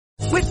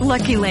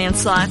Lucky Land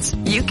Slots,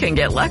 you can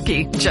get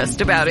lucky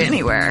just about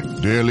anywhere.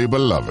 Dearly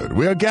beloved,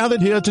 we are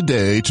gathered here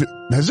today to...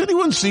 Has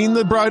anyone seen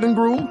the bride and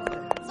groom?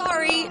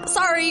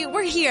 Sorry,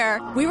 we're here.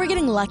 We were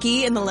getting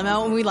lucky in the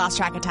limo and we lost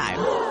track of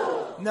time.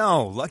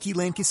 No, Lucky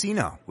Land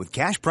Casino, with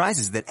cash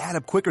prizes that add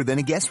up quicker than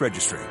a guest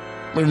registry.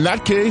 In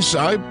that case,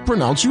 I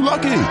pronounce you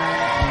lucky.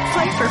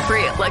 Play for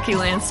free at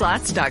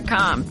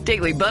LuckyLandSlots.com.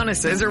 Daily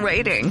bonuses are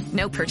waiting.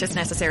 No purchase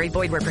necessary.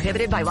 Void where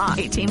prohibited by law.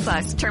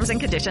 18+. Terms and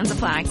conditions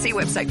apply. See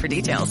website for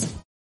details.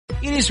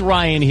 It is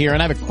Ryan here,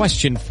 and I have a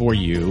question for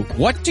you.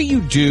 What do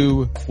you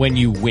do when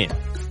you win?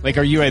 Like,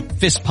 are you a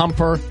fist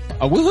pumper,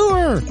 a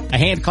woo-hooer, a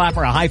hand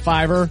clapper, a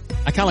high-fiver?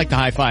 I kind of like the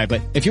high-five,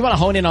 but if you want to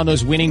hone in on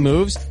those winning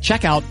moves,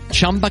 check out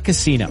Chumba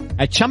Casino.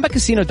 At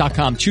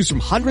ChumbaCasino.com, choose from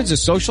hundreds of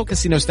social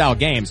casino-style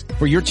games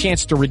for your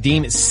chance to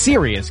redeem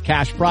serious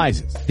cash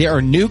prizes. There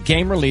are new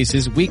game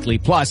releases weekly,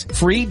 plus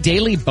free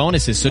daily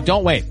bonuses, so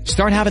don't wait.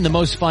 Start having the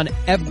most fun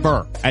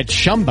ever at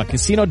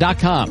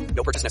ChumbaCasino.com.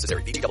 No purchase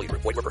necessary. VGW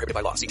Group. Void where prohibited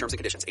by law. See terms and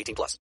conditions.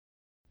 18+.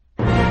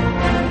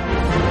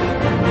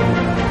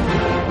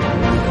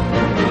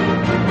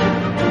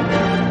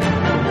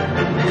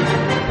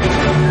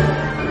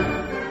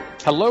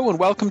 Hello and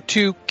welcome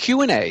to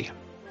Q&A.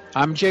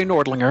 I'm Jay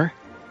Nordlinger,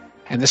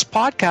 and this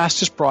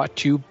podcast is brought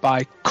to you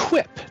by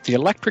Quip, the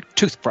electric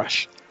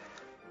toothbrush.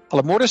 I'll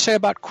have more to say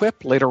about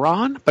Quip later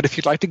on, but if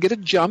you'd like to get a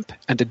jump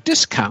and a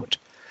discount,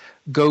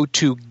 go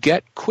to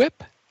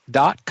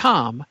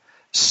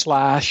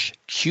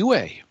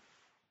getquip.com/QA.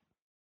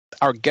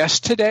 Our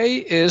guest today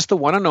is the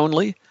one and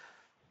only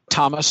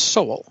Thomas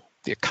Sowell,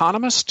 the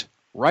economist,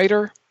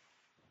 writer,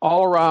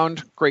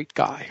 all-around great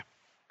guy.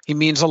 He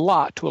means a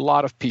lot to a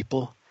lot of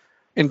people,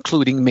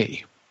 including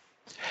me.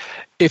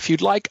 If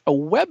you'd like a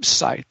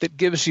website that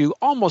gives you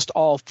almost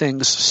all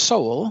things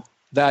Sowell,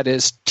 that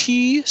is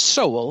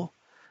tsowell.com.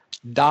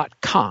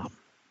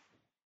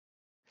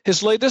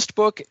 His latest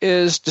book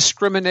is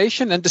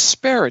Discrimination and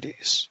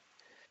Disparities.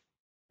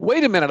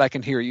 Wait a minute, I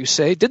can hear you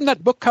say. Didn't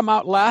that book come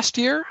out last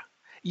year?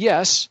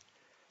 Yes,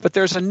 but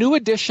there's a new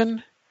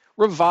edition,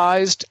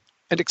 revised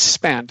and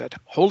expanded.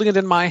 Holding it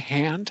in my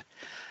hand.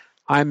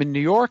 I'm in New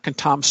York, and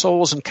Tom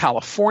Sowell's in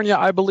California,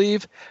 I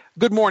believe.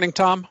 Good morning,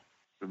 Tom.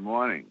 Good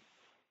morning.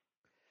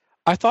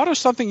 I thought of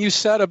something you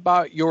said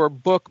about your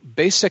book,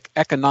 Basic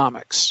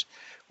Economics,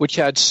 which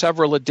had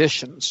several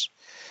editions.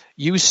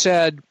 You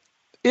said,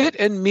 it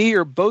and me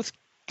are both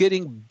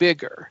getting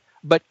bigger,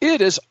 but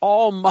it is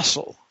all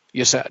muscle,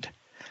 you said.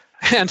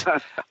 And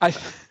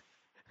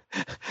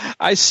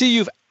I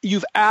see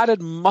you've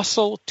added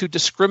muscle to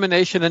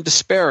discrimination and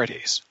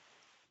disparities.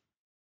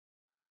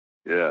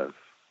 Yes.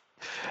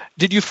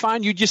 Did you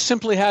find you just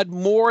simply had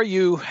more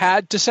you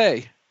had to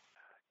say?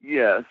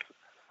 Yes.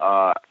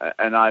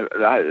 And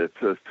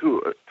there's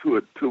two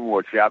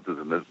more chapters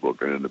in this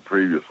book and in the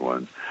previous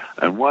one.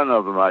 And one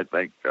of them, I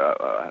think,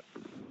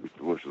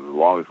 which is the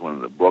longest one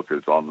in the book,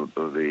 is on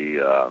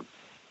the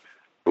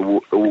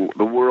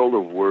world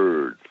of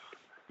words.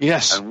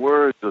 Yes. And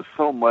words are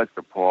so much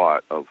a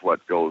part of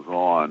what goes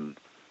on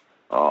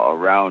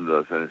around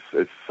us, and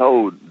it's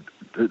so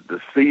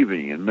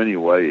deceiving in many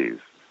ways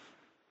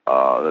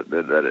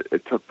that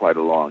it took quite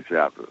a long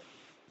chapter.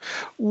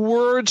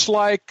 Words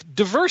like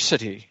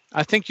diversity.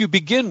 I think you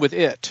begin with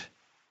it.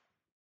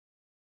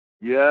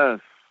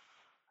 Yes.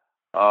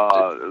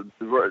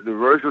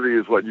 Diversity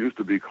is what used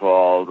to be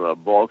called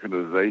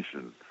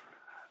balkanization.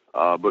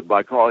 But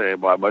by calling it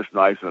by a much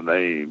nicer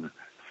name,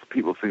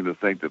 people seem to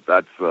think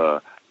that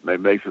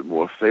makes it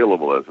more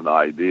saleable as an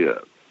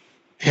idea.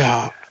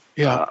 Yeah.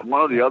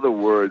 One of the other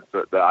words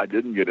that I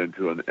didn't get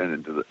into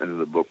into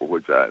the book,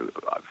 which I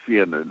see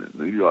in the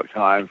New York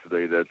Times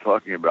today, they're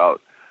talking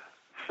about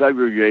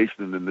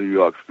segregation in the New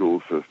York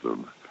school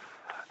system.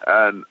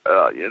 And,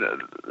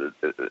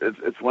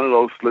 it's one of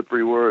those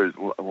slippery words.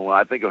 When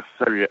I think of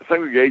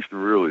segregation,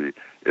 really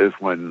is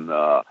when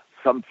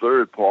some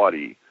third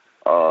party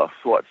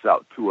sorts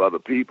out two other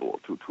people,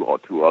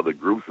 two other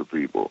groups of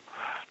people.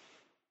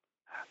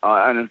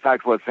 And in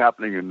fact, what's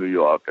happening in New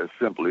York is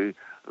simply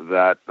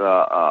that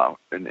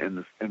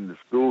in the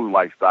schools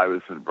like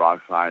Stuyvesant,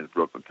 Bronx Science,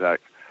 Brooklyn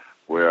Tech,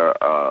 where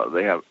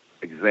they have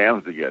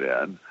exams to get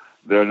in,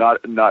 there are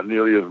not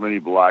nearly as many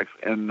blacks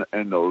in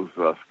those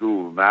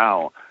schools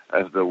now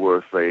as there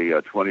were, say,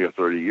 20 or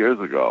 30 years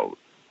ago.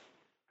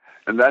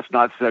 And that's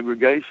not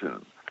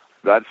segregation.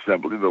 That's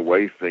simply the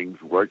way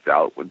things worked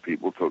out when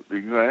people took the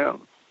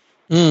exams.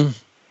 Mm.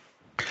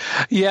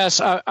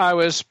 Yes, I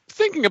was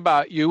thinking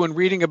about you and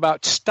reading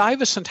about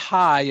Stuyvesant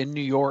High in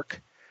New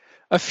York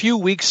a few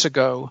weeks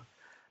ago,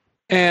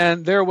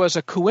 and there was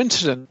a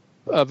coincidence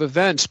of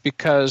events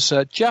because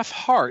Jeff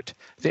Hart,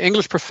 the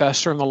English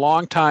professor and the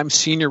longtime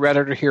senior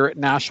editor here at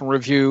National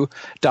Review,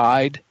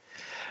 died.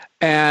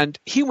 And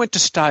he went to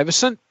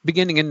Stuyvesant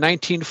beginning in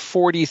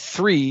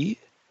 1943,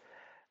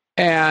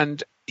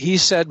 and he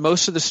said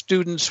most of the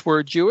students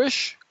were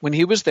Jewish when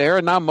he was there,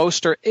 and now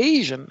most are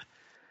Asian.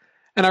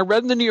 And I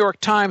read in the New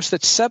York Times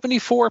that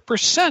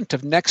 74%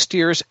 of next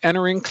year's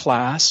entering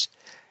class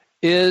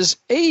is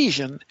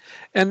Asian.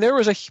 And there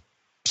was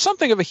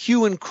something of a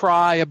hue and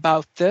cry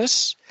about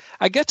this.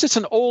 I guess it's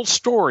an old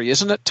story,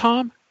 isn't it,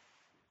 Tom?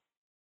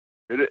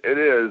 It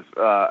is.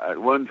 At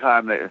one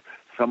time,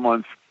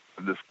 someone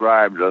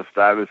described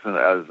Stuyvesant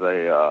as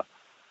a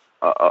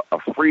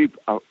free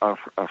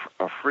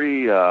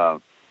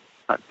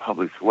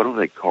public. What do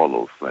they call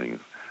those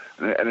things?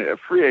 And a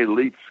free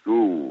elite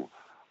school.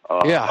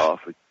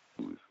 For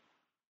Jews.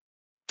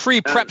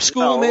 Free prep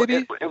school,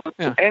 maybe. It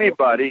was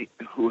anybody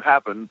who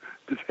happened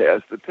to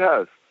pass the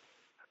test.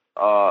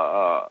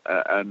 At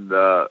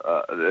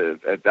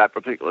that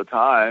particular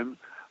time,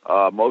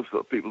 most of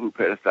the people who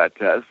passed that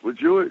test were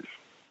Jewish.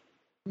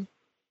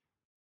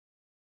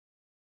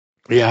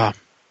 Yeah.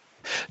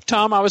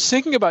 Tom, I was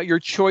thinking about your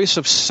choice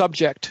of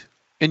subject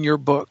in your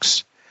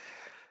books,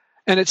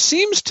 and it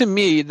seems to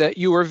me that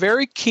you are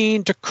very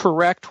keen to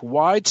correct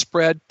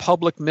widespread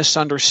public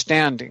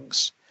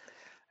misunderstandings,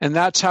 and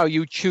that's how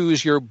you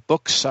choose your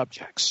book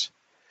subjects.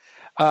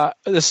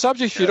 The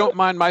subjects, you don't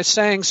mind my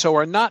saying so,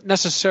 are not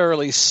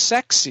necessarily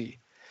sexy,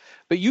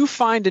 but you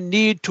find a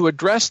need to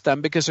address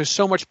them because there's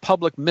so much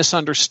public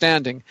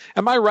misunderstanding.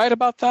 Am I right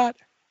about that?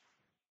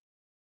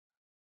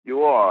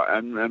 You are,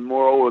 and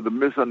moreover, the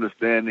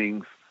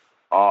misunderstandings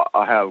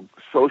have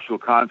social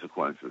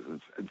consequences.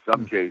 In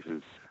some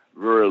cases,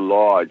 very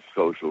large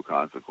social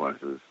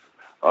consequences.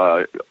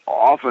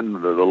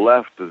 Often, the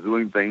left is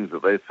doing things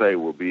that they say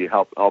will be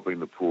helping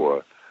the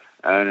poor,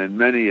 and in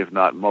many, if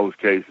not most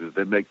cases,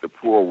 they make the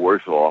poor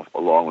worse off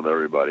along with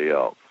everybody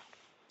else.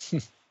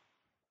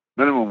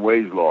 Minimum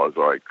wage laws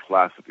are a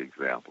classic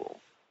example.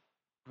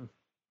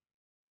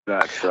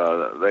 That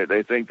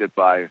they think that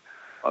by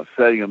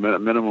setting a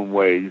minimum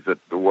wage, that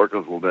the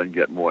workers will then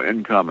get more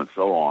income and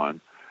so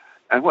on.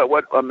 And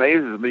what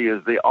amazes me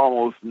is they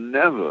almost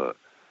never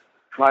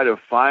try to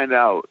find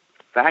out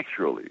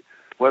factually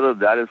whether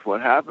that is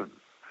what happens.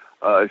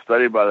 A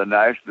study by the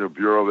National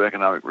Bureau of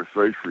Economic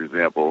Research, for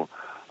example,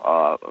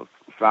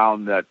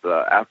 found that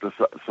after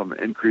some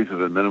increases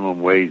in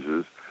minimum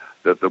wages,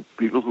 that the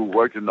people who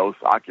worked in those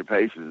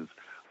occupations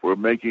were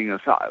making,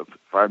 if I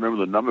remember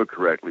the number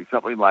correctly,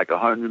 something like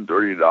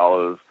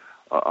 $130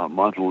 a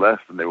month less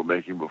than they were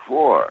making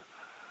before,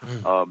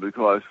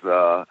 because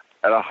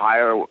at a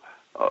higher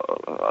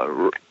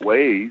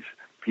wage,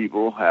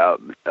 people have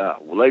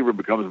labor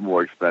becomes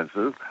more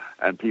expensive,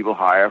 and people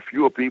hire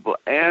fewer people,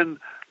 and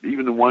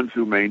even the ones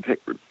who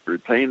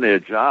retain their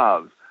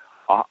jobs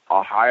are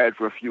hired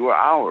for fewer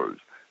hours.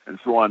 And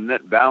so on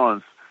net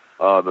balance,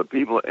 the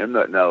people in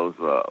those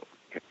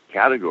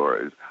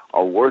categories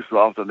are worse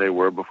off than they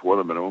were before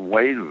the minimum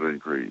wage was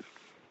increased.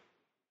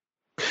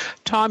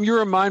 Tom, you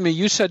remind me,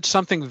 you said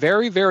something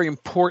very, very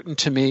important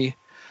to me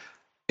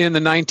in the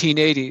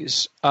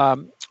 1980s.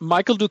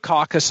 Michael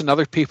Dukakis and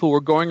other people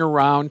were going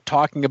around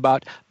talking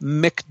about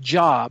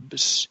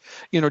McJobs,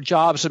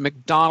 jobs at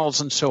McDonald's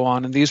and so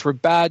on, and these were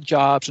bad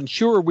jobs. And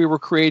sure, we were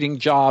creating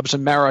jobs,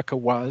 America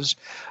was,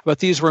 but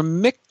these were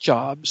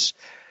McJobs.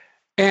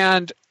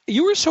 And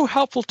you were so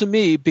helpful to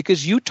me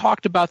because you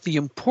talked about the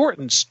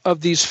importance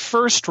of these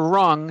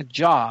first-rung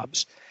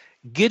jobs,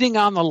 getting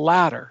on the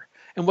ladder,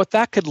 and what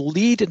that could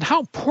lead and how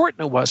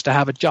important it was to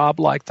have a job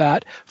like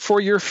that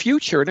for your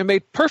future. And it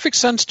made perfect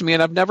sense to me,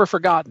 and I've never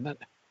forgotten it.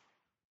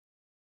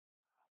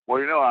 Well,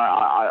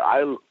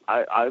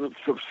 I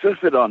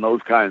subsisted on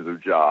those kinds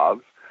of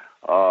jobs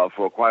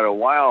for quite a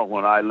while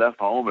when I left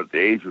home at the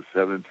age of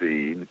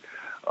 17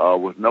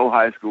 with no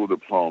high school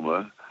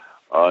diploma,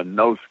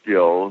 no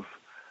skills,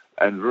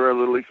 and very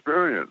little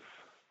experience.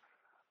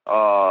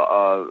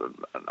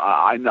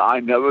 I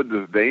never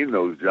disdained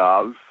those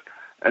jobs.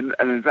 And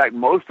in fact,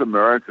 most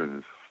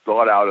Americans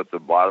start out at the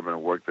bottom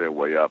and work their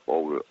way up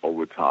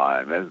over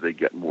time as they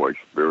get more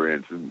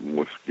experience and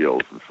more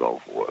skills and so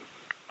forth.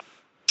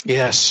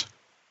 Yes.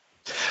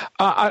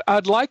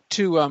 I'd like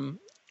to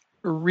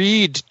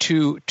read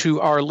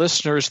to our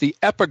listeners the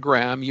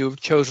epigram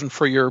you've chosen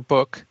for your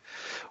book,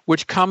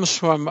 which comes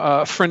from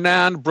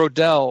Fernand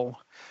Braudel,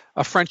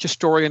 a French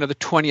historian of the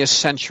 20th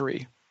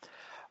century.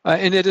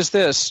 And it is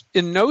this: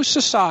 in no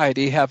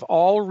society have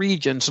all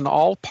regions and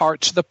all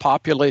parts of the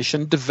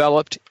population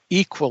developed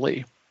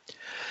equally.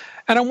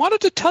 And I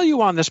wanted to tell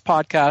you on this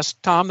podcast,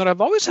 Tom, that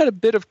I've always had a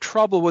bit of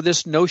trouble with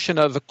this notion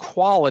of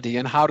equality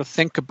and how to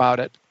think about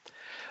it.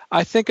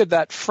 I think of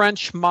that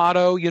French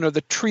motto,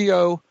 the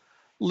trio,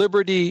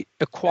 liberty,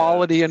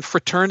 equality, and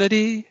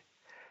fraternity.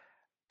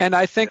 And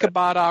I think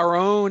about our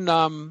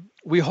own,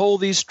 we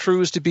hold these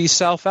truths to be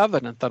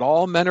self-evident, that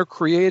all men are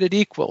created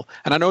equal.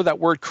 And I know that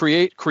word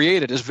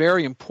created is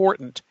very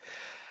important.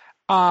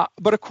 But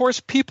of course,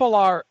 people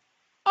are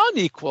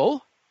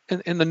unequal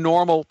in the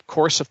normal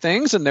course of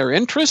things, and their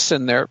interests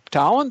and their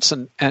talents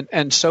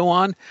and so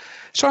on.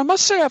 So I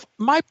must say,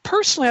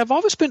 I've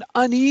always been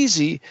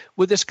uneasy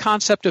with this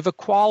concept of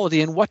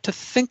equality and what to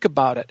think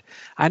about it.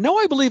 I know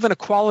I believe in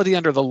equality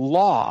under the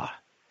law.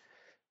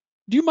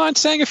 Do you mind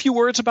saying a few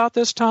words about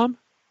this, Tom?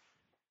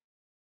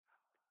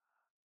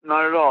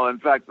 Not at all. In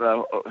fact,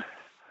 one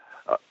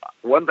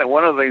of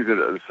the things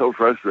that is so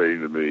frustrating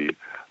to me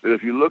that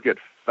if you look at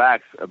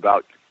facts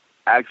about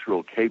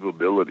actual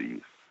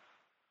capabilities,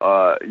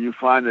 you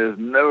find there's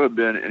never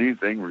been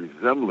anything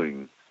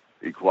resembling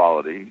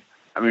equality.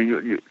 I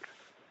mean,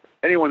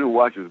 anyone who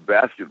watches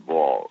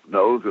basketball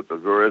knows that the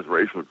various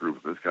racial groups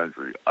in this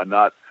country are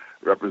not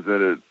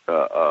represented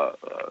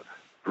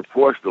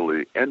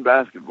proportionally in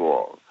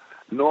basketball,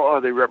 nor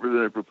are they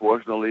represented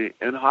proportionally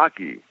in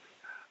hockey.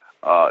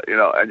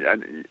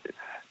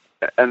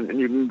 And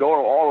you can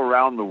go all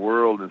around the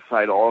world and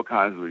cite all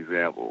kinds of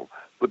examples,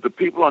 but the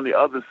people on the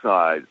other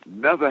side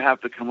never have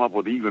to come up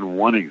with even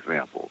one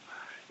example.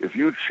 If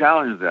you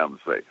challenge them,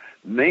 say,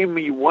 name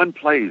me one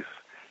place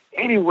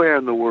anywhere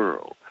in the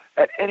world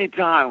at any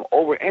time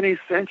over any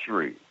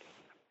century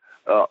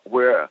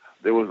where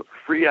there was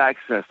free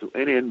access to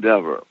any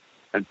endeavor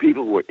and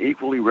people were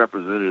equally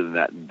represented in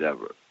that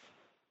endeavor.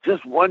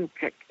 Just one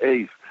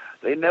case.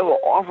 They never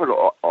offered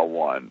a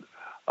one.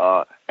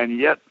 And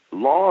yet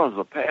laws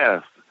are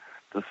passed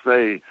to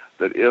say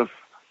that if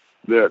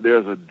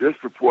there's a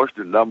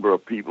disproportionate number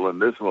of people in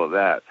this or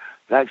that,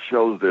 that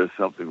shows there's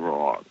something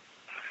wrong.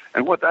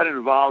 And what that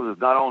involves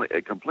is not only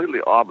a completely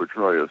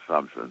arbitrary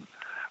assumption,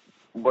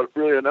 but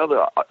really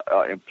another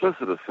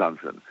implicit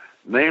assumption,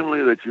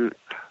 namely that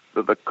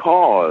the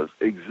cause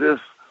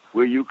exists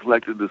where you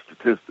collected the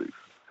statistics.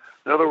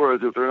 In other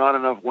words, if there are not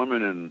enough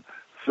women in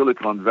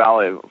Silicon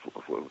Valley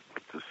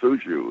to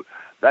suit you,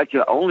 that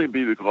can only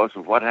be because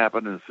of what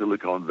happened in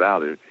Silicon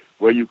Valley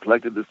where you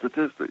collected the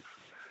statistics.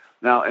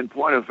 Now, in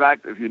point of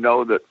fact, if you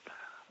know that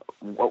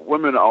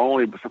women are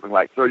only something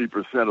like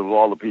 30% of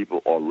all the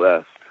people or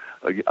less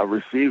are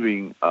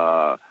receiving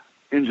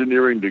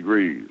engineering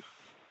degrees,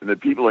 and that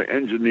people are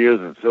engineers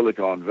in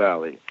Silicon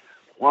Valley,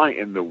 why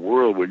in the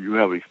world would you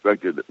have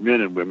expected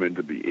men and women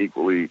to be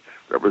equally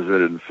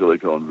represented in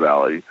Silicon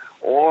Valley,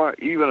 or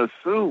even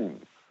assume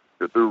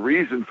that the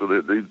reason for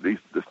this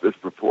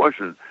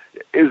disproportion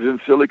is in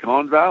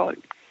Silicon Valley?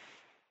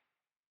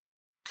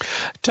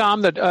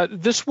 Tom, that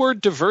this word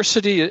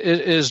diversity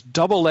is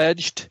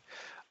double-edged.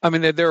 I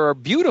mean, there are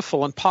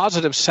beautiful and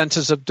positive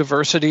senses of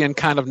diversity and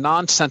kind of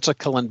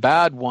nonsensical and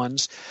bad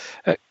ones.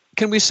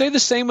 Can we say the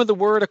same with the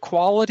word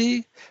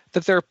equality,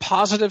 that there are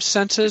positive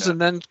senses and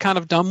then kind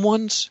of dumb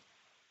ones?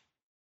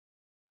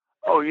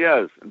 Oh,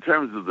 yes. In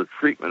terms of the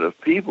treatment of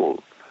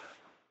people,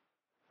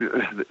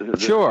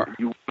 sure,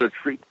 you want to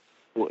treat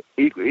people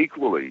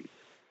equally.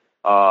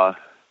 But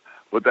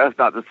that's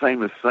not the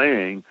same as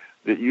saying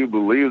that you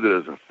believe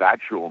that as a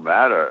factual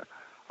matter,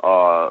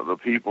 the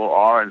people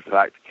are, in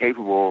fact,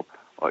 capable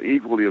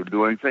equally of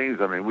doing things.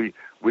 I mean,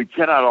 we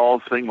cannot all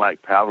sing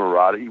like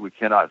Pavarotti. We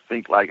cannot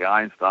think like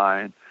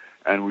Einstein.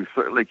 And we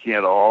certainly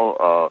can't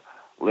all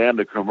land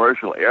a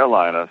commercial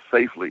airliner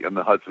safely in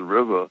the Hudson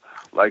River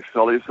like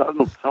Sully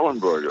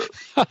Sullenberger.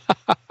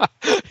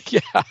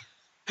 Yeah,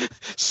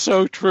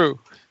 so true.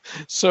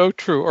 So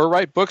true. Or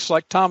write books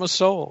like Thomas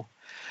Sowell.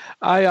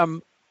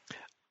 I'd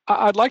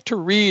like to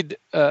read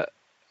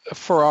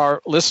for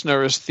our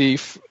listeners the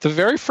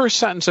very first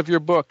sentence of your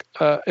book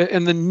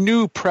in the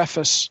new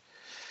preface.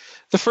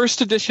 The first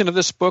edition of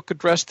this book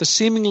addressed the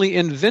seemingly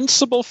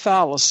invincible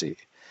fallacy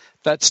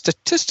that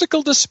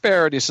statistical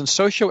disparities in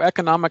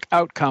socioeconomic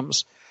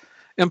outcomes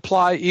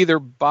imply either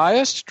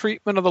biased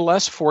treatment of the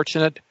less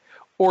fortunate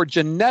or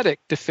genetic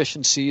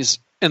deficiencies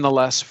in the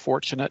less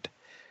fortunate.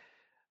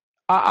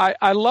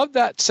 I love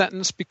that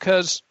sentence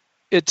because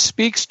it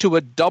speaks to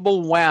a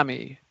double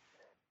whammy,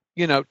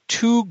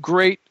 two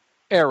great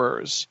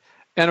errors.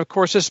 And of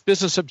course, this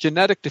business of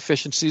genetic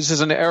deficiencies is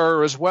an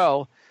error as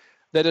well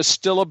that is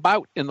still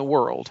about in the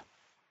world.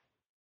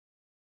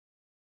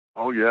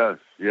 Oh, yes,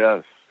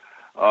 yes.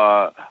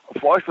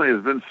 Fortunately,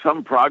 there's been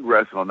some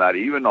progress on that.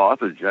 Even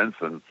Arthur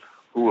Jensen,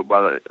 who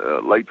by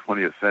the late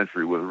 20th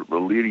century was the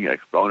leading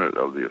exponent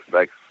of the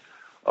effects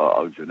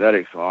of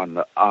genetics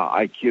on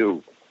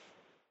IQ,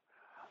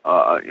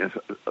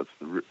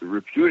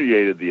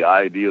 repudiated the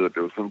idea that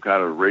there was some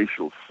kind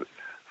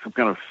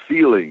of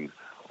ceiling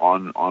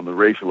on the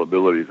racial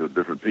abilities of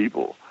different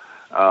people.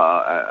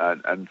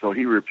 And so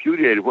he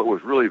repudiated what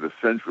was really the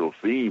central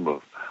theme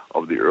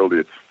of the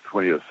early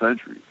 20th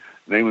century,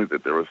 namely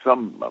that there were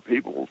some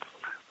people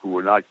who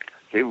were not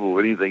capable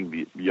of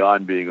anything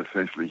beyond being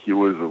essentially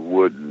hewers of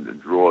wood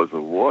and drawers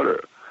of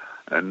water.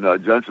 And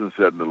Jensen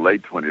said in the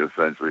late 20th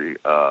century,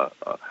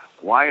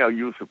 why are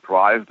you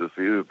surprised to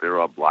see that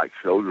there are black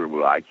children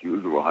with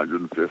IQs of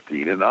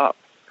 115 and up?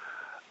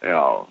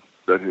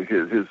 That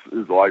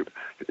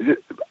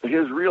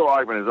his real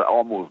argument has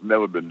almost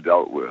never been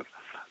dealt with.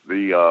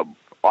 The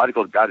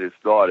article got it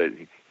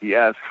started. He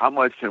asked, how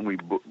much can we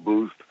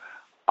boost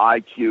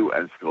IQ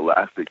and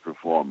scholastic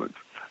performance?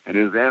 And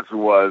his answer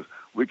was,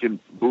 we can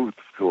boost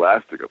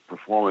scholastic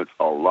performance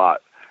a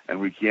lot, and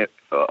we can't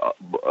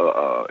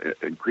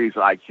increase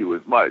IQ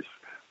as much.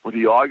 But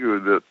he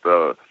argued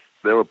that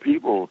there were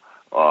people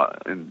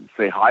in,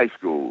 say, high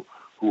school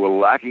who were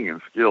lacking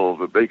in skills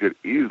that they could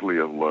easily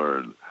have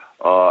learned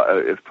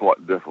if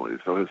taught differently.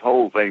 So his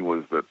whole thing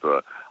was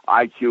that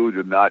IQ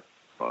did not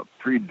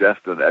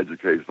predestine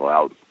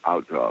educational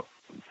outcome.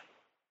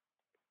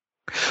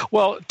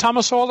 Well,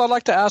 Thomas Sowell, I'd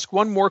like to ask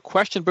one more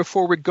question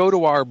before we go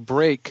to our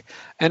break,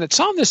 and it's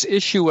on this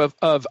issue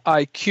of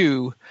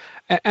IQ.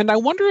 And I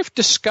wonder if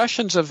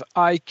discussions of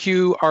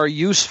IQ are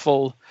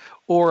useful,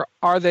 or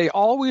are they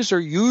always or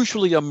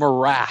usually a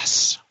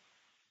morass?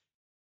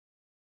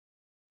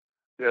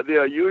 Yeah, they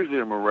are usually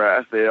a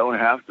morass. They don't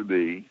have to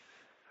be.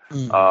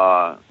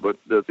 But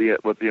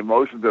the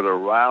emotions that are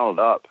riled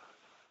up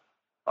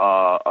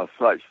are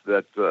such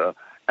that,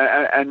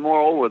 and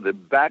moreover, the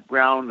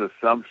background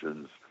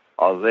assumptions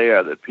are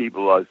there that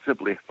people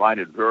simply find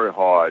it very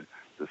hard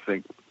to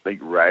think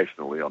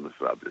rationally on the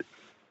subject.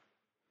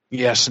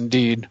 Yes,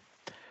 indeed.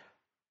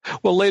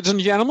 Well, ladies and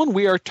gentlemen,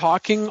 we are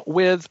talking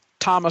with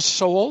Thomas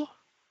Sowell,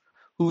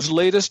 whose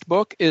latest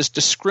book is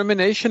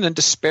Discrimination and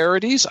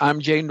Disparities. I'm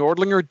Jay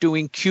Nordlinger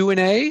doing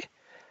Q&A.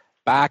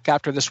 Back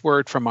after this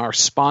word from our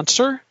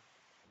sponsor,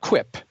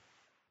 Quip.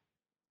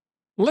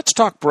 Let's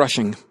talk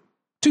brushing,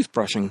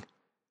 toothbrushing.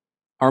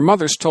 Our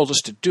mothers told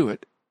us to do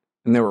it,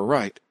 and they were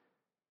right.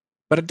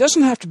 But it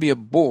doesn't have to be a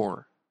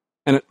bore,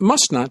 and it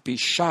must not be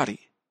shoddy.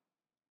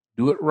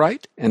 Do it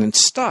right and in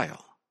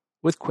style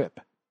with Quip.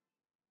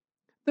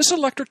 This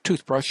electric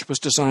toothbrush was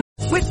designed.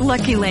 With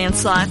Lucky Land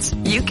Slots,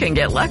 you can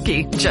get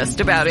lucky just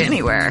about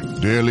anywhere.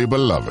 Dearly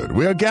beloved,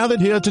 we are gathered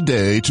here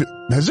today to...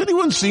 Has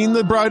anyone seen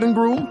the bride and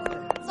groom?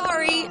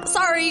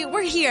 Sorry,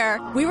 we're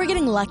here. We were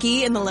getting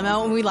lucky in the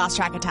limo and we lost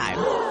track of time.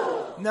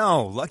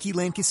 No, Lucky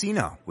Land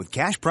Casino, with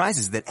cash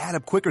prizes that add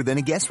up quicker than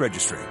a guest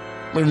registry.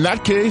 In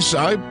that case,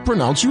 I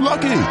pronounce you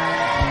lucky.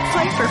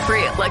 Play for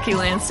free at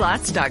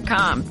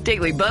LuckyLandSlots.com.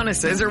 Daily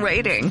bonuses are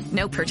waiting.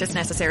 No purchase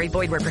necessary.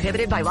 Void where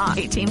prohibited by law.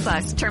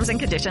 18+. Terms and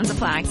conditions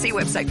apply. See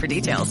website for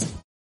details.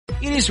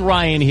 It is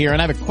Ryan here,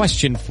 and I have a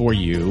question for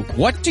you.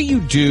 What do you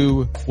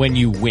do when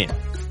you win?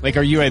 Like,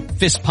 are you a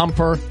fist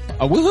pumper,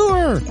 a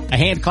woohooer, a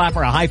hand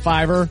clapper, a high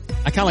fiver?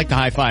 I kind of like the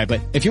high five,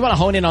 but if you want to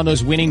hone in on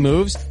those winning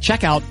moves,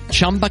 check out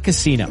Chumba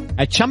Casino.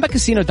 At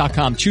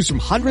ChumbaCasino.com, choose from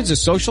hundreds of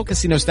social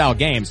casino-style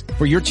games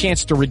for your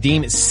chance to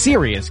redeem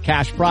serious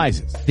cash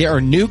prizes. There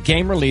are new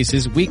game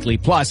releases weekly,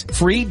 plus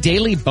free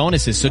daily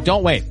bonuses, so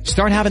don't wait.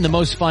 Start having the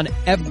most fun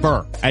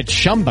ever at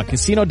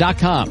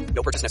ChumbaCasino.com.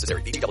 No purchase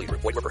necessary. VGW Group.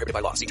 Void where prohibited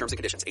by law. See terms and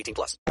conditions.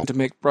 18+. To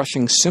make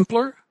brushing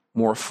simpler,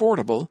 more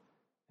affordable,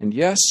 and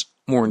yes,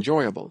 more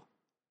enjoyable.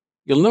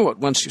 You'll know it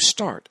once you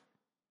start.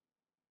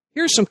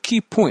 Here are some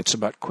key points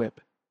about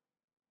Quip.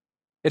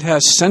 It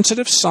has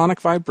sensitive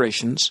sonic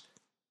vibrations,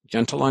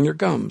 gentle on your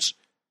gums.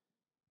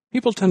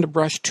 People tend to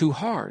brush too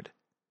hard,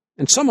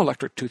 and some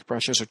electric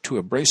toothbrushes are too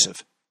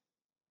abrasive.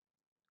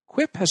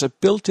 Quip has a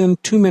built-in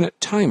 2-minute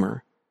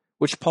timer,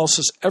 which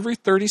pulses every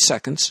 30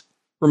 seconds,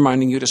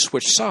 reminding you to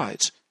switch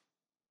sides.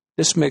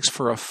 This makes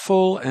for a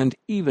full and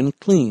even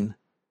clean.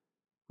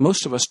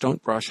 Most of us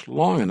don't brush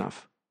long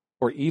enough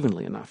or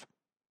evenly enough.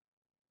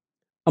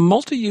 A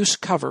multi-use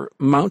cover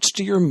mounts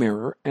to your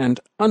mirror and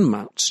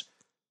unmounts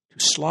to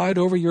slide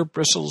over your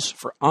bristles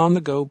for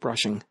on-the-go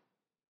brushing.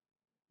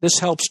 This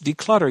helps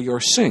declutter your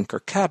sink or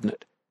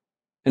cabinet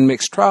and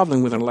makes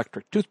traveling with an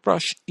electric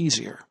toothbrush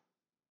easier.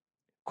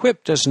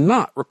 Quip does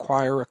not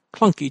require a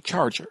clunky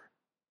charger,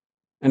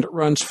 and it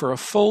runs for a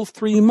full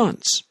 3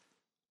 months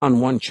on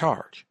one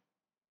charge.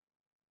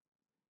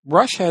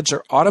 Brush heads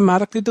are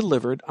automatically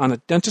delivered on a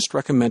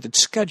dentist-recommended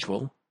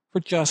schedule for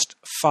just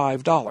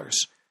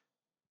 $5.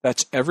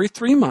 That's every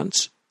 3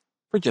 months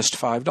for just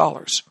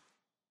 $5.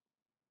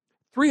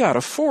 3 out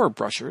of 4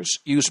 brushers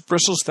use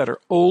bristles that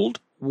are old,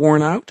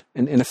 worn out,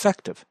 and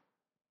ineffective.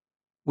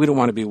 We don't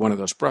want to be one of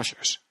those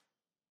brushers.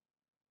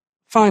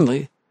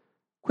 Finally,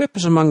 Quip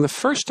is among the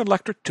first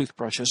electric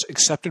toothbrushes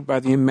accepted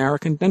by the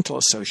American Dental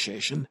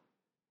Association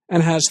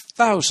and has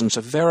thousands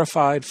of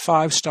verified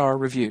 5-star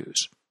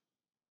reviews.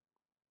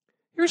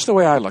 Here's the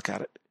way I look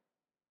at it.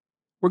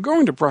 We're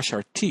going to brush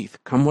our teeth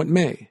come what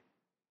may,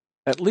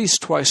 at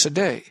least twice a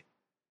day.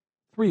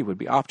 3 would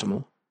be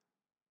optimal.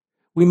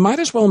 We might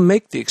as well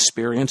make the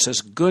experience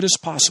as good as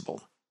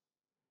possible.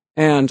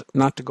 And,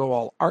 not to go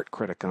all art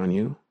critic on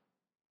you,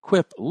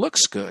 Quip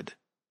looks good.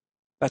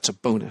 That's a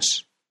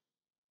bonus.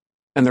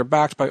 And they're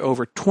backed by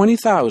over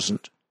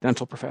 20,000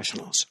 dental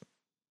professionals.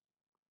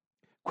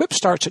 Quip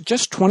starts at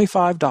just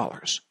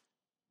 $25.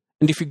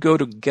 And if you go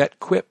to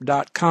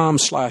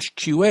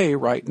getquip.com/QA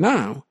right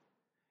now,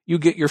 you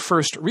get your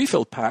first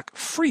refill pack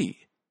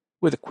free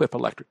with a Quip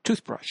electric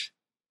toothbrush.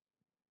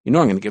 You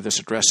know I'm going to give this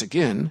address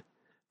again.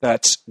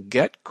 That's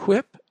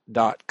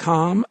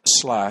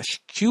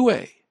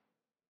getquip.com/QA.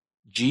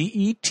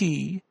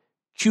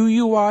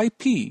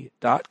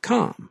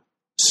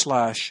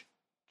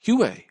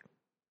 GETQUIP.com/QA.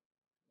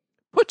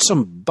 Put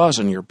some buzz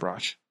in your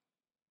brush.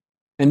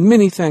 And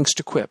many thanks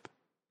to Quip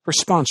for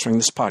sponsoring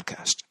this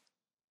podcast.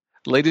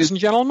 Ladies and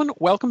gentlemen,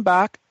 welcome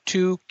back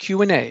to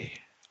Q&A.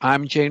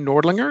 I'm Jay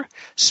Nordlinger,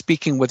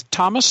 speaking with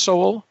Thomas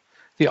Sowell,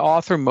 the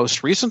author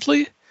most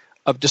recently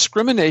of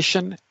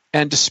Discrimination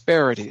and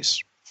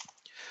Disparities.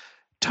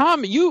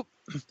 Tom, you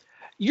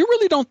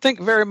really don't think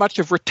very much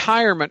of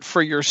retirement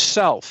for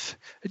yourself.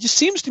 It just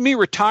seems to me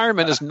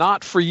retirement is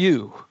not for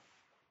you.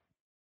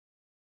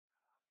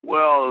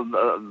 Well,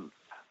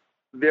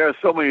 there are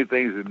so many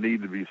things that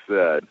need to be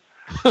said,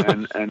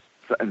 and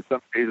in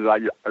some cases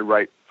I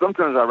write.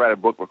 Sometimes I write a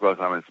book because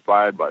I'm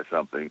inspired by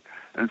something,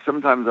 and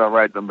sometimes I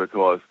write them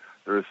because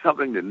there is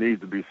something that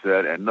needs to be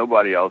said, and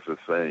nobody else is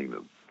saying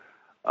them.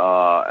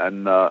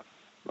 I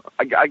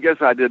guess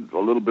I did a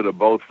little bit of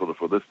both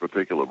for this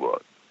particular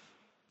book.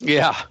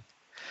 Yeah.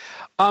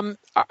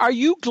 Are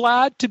you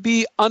glad to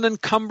be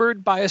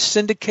unencumbered by a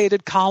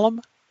syndicated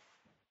column?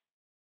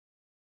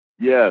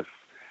 Yes,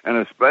 and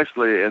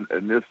especially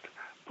in this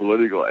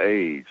political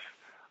age.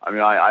 I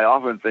mean, I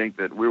often think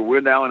that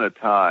we're now in a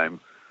time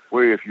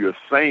where if you're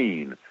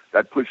sane,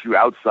 that puts you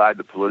outside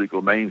the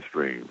political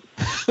mainstream.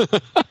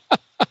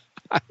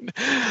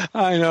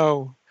 I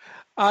know.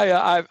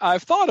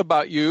 I've thought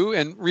about you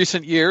in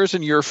recent years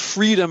and your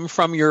freedom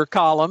from your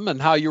column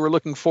and how you were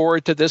looking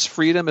forward to this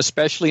freedom,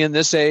 especially in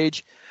this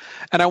age.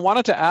 And I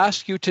wanted to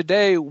ask you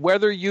today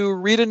whether you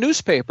read a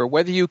newspaper,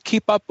 whether you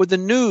keep up with the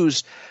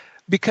news,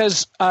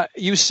 because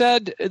you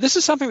said this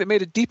is something that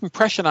made a deep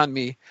impression on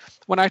me.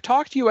 When I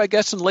talked to you, I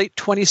guess in late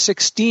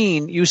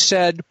 2016, you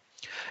said,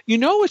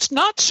 it's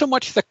not so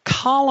much the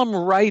column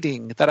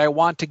writing that I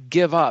want to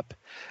give up.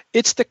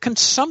 It's the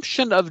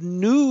consumption of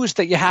news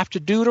that you have to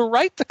do to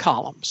write the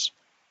columns.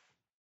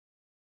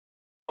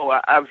 Oh,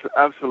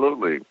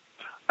 absolutely.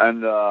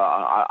 And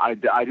I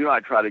do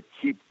not try to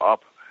keep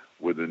up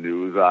with the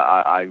news.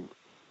 I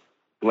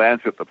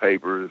glance at the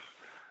papers.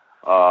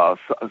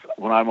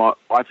 When I'm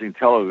watching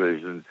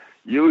television,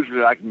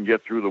 usually I can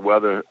get through the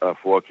weather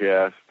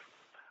forecast.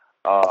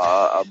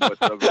 But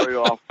very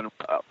often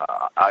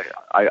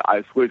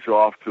I switch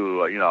off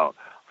to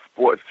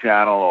sports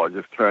channel or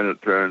just turn the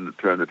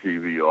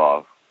TV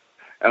off.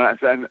 And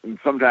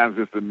sometimes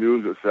it's the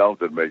news itself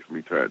that makes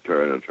me turn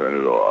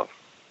it off.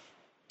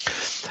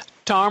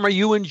 Tom, are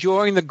you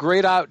enjoying the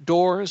great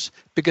outdoors?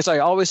 Because I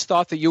always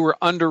thought that you were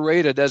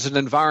underrated as an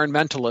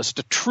environmentalist,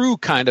 a true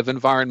kind of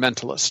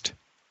environmentalist.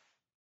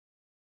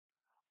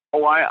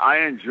 Oh,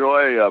 I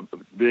enjoy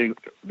being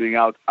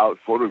out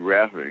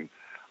photographing.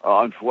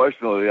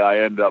 Unfortunately, I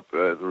end up,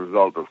 as a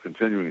result of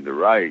continuing to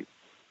write,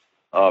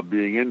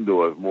 being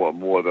indoors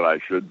more than I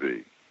should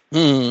be.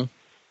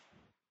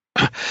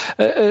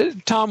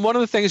 Tom, one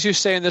of the things you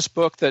say in this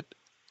book that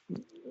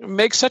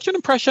makes such an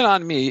impression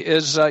on me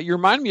is you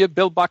remind me of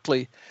Bill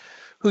Buckley,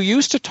 who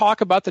used to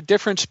talk about the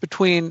difference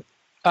between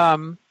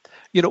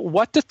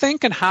what to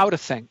think and how to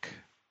think.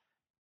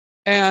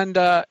 And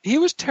he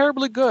was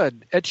terribly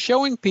good at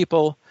showing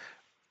people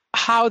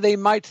how they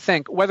might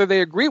think, whether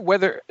they agree,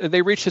 whether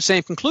they reach the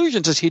same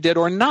conclusions as he did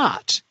or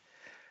not.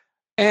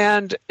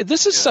 And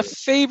this is a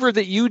favor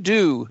that you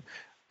do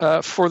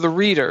for the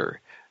reader.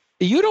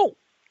 You don't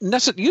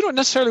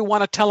necessarily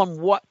want to tell him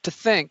what to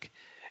think.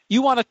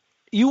 You want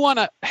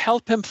to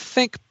help him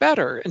think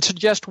better and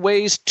suggest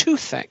ways to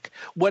think,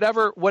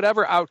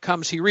 whatever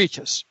outcomes he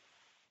reaches.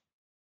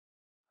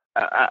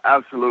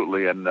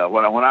 Absolutely. And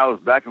when I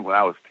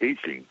was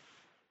teaching,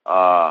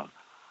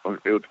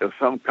 it was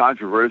some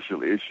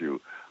controversial issue.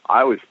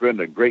 I would spend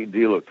a great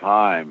deal of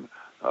time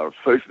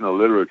searching the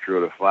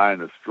literature to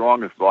find the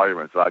strongest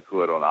arguments I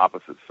could on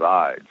opposite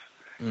sides,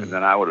 and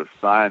then I would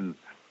assign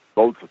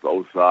both of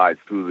those sides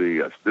to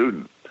the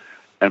student.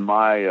 And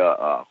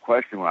my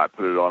question when I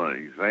put it on an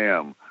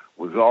exam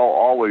was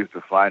always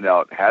to find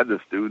out, had the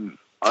student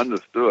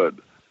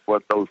understood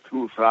what those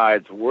two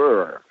sides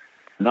were,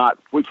 not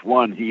which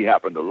one he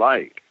happened to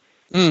like.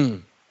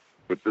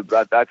 But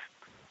that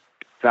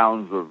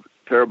sounds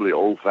terribly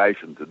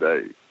old-fashioned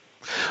today.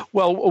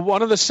 Well,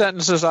 one of the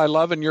sentences I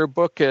love in your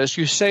book is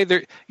you say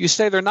there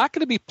are not going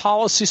to be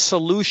policy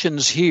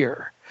solutions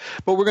here,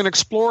 but we're going to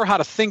explore how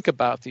to think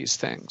about these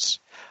things,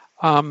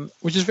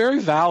 which is very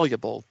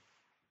valuable.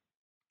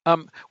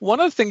 One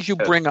of the things you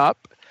bring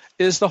up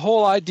is the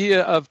whole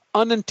idea of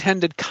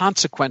unintended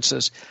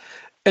consequences.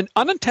 And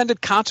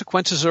unintended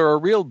consequences are a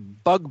real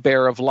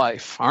bugbear of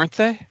life, aren't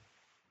they?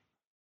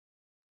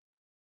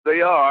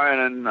 They are,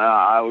 and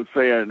I would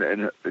say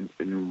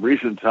in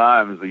recent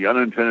times, the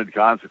unintended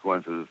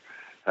consequences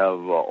have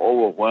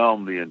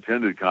overwhelmed the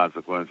intended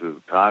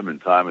consequences time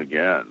and time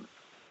again.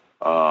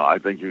 I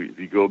think if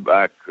you go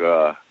back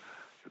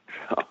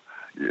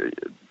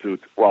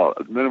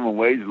minimum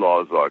wage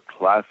laws are a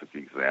classic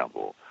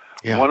example.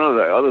 Yeah. One of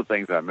the other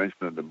things I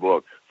mentioned in the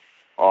book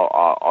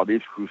are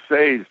these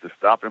crusades to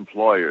stop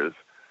employers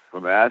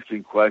from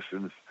asking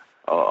questions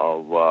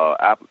of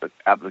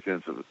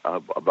applicants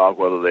about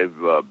whether they've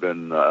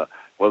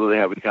whether they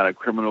have any kind of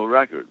criminal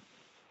record.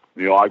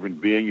 The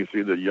argument being, you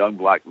see that young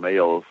black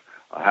males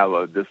have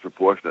a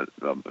disproportionate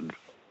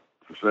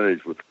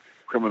percentage with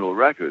criminal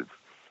records,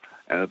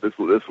 and that this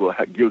will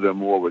give them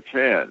more of a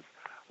chance.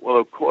 Well,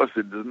 of course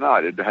it does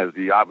not. It has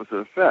the opposite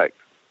effect.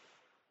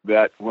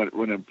 That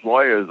when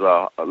employers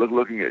are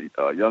looking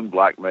at young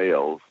black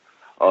males,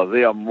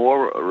 they are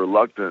more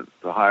reluctant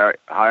to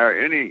hire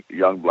any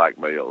young black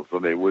males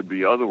than they would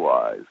be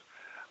otherwise.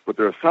 But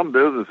there are some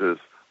businesses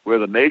where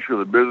the nature of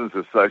the business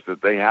is such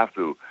that they have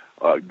to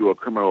do a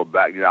criminal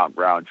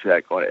background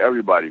check on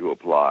everybody who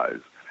applies.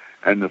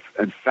 And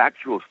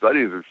factual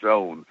studies have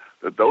shown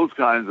that those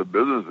kinds of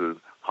businesses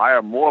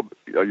hire more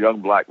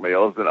young black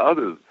males than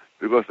others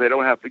because they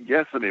don't have to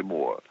guess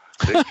anymore.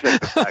 They check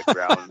the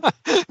background.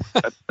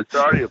 The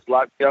majority of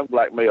young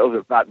black males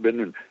have not been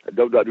in,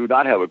 do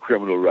not have a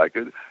criminal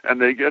record,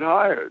 and they get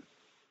hired.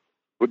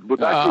 But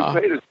that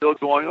crusade is still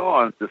going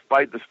on,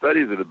 despite the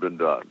studies that have been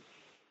done.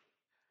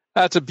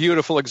 That's a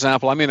beautiful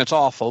example. I mean, it's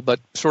awful, but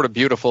sort of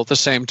beautiful at the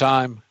same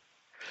time.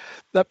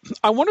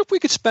 I wonder if we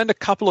could spend a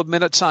couple of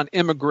minutes on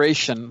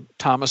immigration,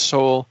 Thomas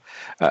Sowell.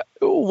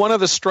 One of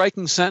the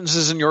striking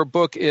sentences in your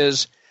book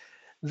is,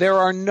 there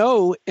are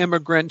no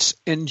immigrants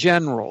in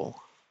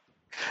general.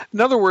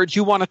 In other words,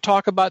 you want to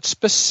talk about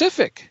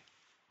specific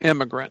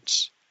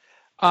immigrants.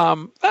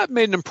 That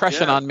made an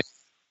impression on me.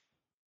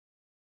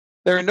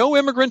 There are no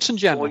immigrants in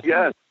general. Well,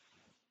 yes.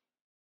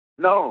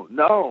 No.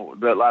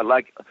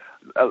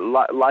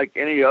 Like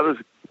any other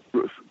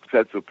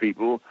sets of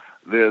people,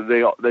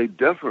 they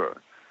differ.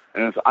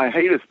 And I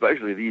hate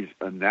especially these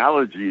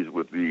analogies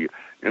with the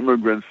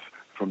immigrants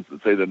from,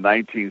 say, the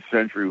 19th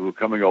century who were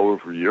coming over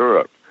from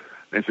Europe.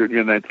 They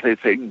say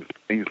things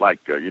like,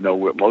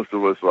 most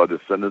of us are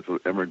descendants of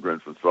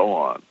immigrants and so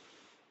on.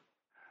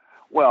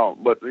 Well,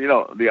 but,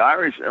 the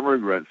Irish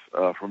immigrants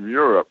from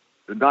Europe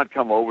did not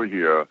come over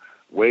here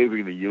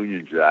waving the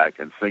Union Jack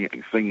and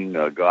singing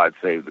God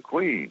Save the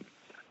Queen.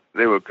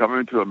 They were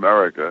coming to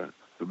America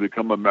to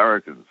become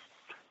Americans.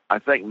 I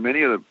think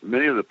many of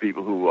the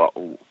people who are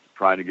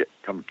trying to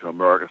come to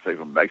America, say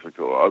from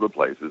Mexico or other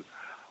places,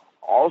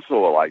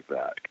 also are like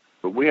that.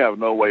 But we have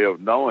no way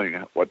of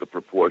knowing what the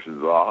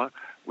proportions are.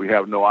 We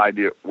have no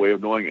way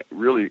of knowing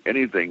really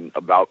anything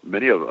about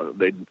many of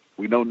them.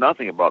 We know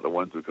nothing about the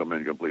ones who come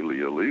in completely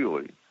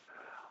illegally.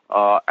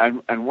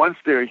 And once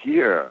they're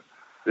here,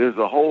 there's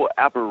a whole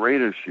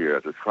apparatus here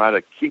to try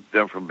to keep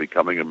them from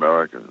becoming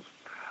Americans.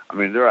 I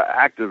mean, there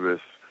are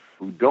activists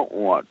who don't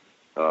want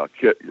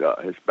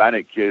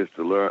Hispanic kids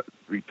to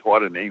be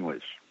taught in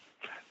English.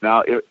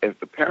 Now, if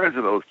the parents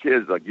of those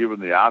kids are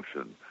given the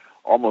option,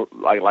 almost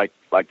like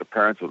the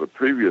parents of the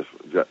previous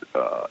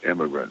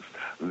immigrants,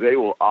 they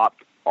will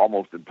opt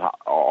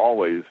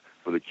always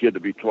for the kid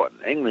to be taught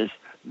in English,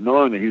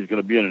 knowing that he's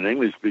going to be in an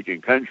English-speaking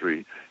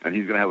country and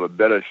he's going to have a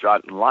better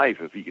shot in life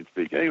if he can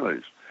speak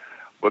English.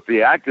 But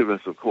the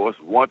activists, of course,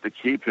 want to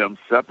keep him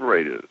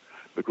separated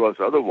because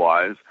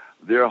otherwise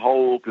their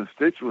whole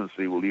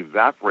constituency will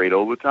evaporate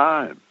over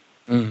time.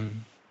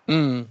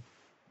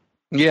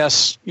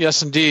 Yes,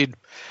 indeed.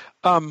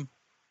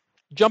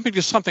 Jumping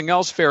to something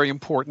else very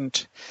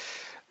important.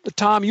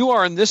 Tom, you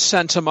are in this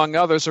sense, among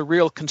others, a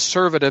real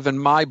conservative in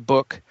my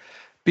book,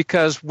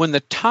 because when the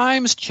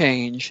times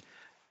change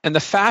and the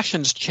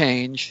fashions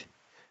change,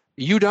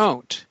 you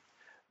don't,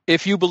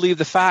 if you believe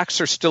the facts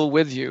are still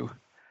with you.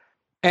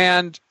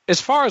 And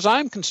as far as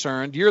I'm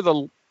concerned, you're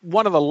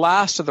one of the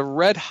last of the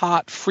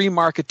red-hot free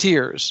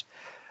marketeers,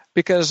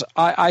 because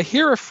I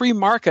hear a free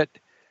market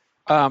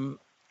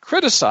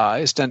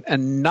criticized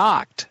and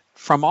knocked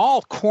from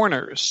all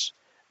corners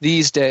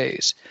these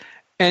days.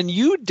 And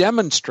you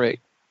demonstrate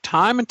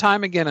time and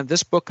time again in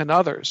this book and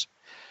others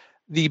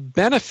the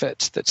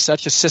benefits that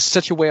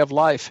such a way of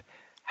life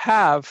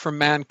have for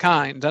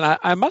mankind. And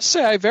I must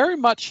say I very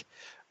much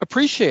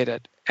appreciate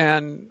it.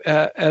 And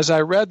as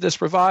I read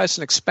this revised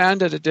and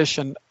expanded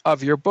edition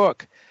of your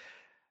book,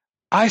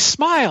 I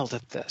smiled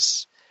at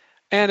this.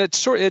 And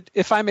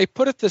if I may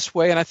put it this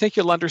way, and I think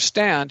you'll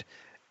understand,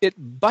 it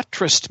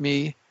buttressed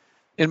me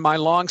in my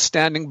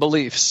long-standing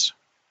beliefs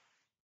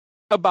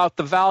about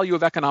the value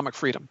of economic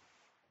freedom.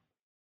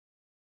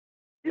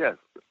 Yes,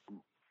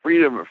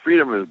 freedom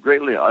is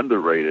greatly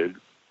underrated,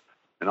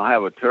 and I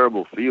have a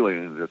terrible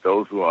feeling that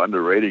those who are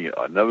underrating it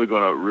are never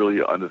going to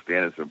really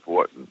understand its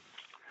importance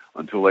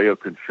until they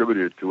have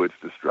contributed to its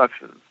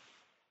destruction.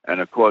 And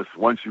of course,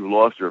 once you've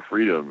lost your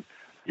freedom,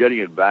 getting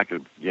it back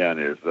again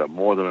is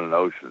more than an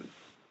ocean.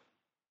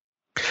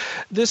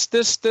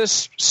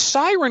 This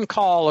siren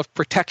call of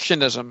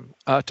protectionism,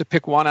 to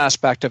pick one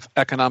aspect of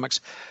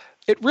economics,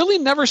 it really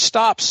never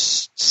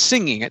stops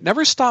singing. It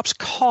never stops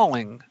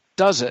calling,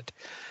 does it?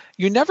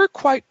 You never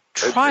quite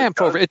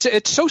triumph over it.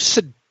 It's so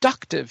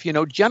seductive,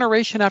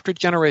 generation after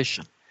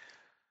generation.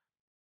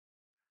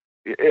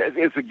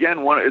 It's again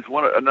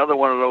another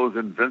one of those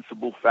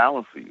invincible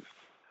fallacies,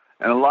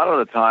 and a lot of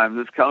the time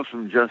this comes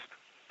from just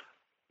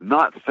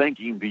not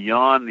thinking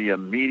beyond the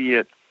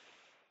immediate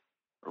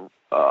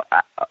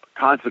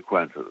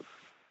consequences,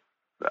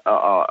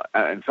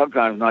 and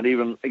sometimes not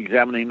even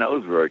examining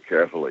those very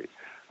carefully.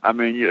 I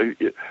mean,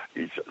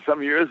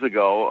 some years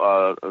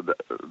ago,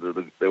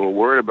 they were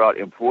worried about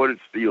imported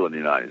steel in the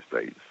United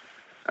States,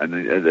 and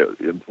the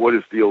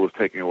imported steel was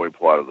taking away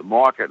part of the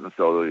market, and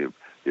so the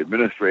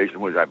administration,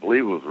 which I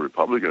believe was the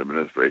Republican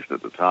administration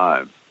at the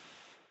time,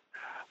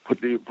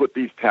 put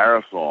these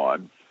tariffs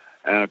on,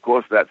 and of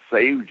course that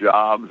saved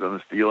jobs in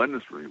the steel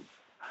industry.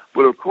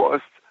 But of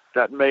course,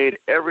 that made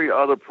every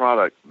other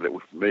product that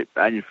was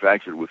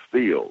manufactured with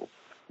steel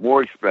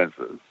more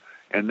expensive,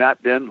 and that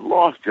then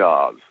lost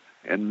jobs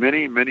in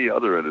many, many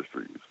other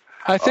industries.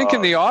 I think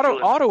in the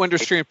auto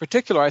industry in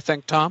particular,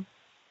 Tom.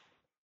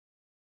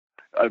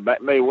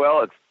 It may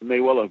well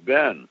have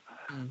been.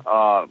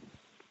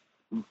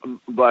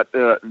 But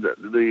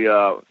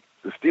the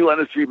steel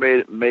industry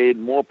made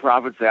more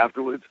profits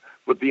afterwards,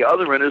 but the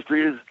other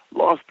industries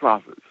lost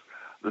profits.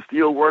 The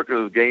steel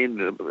workers gained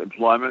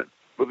employment,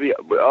 but the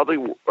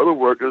other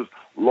workers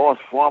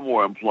lost far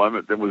more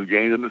employment than was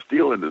gained in the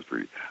steel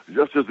industry,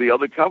 just as the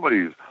other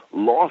companies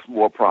lost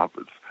more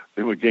profits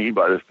than were gained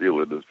by the steel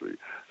industry.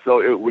 So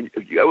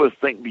if you ever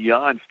think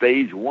beyond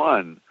stage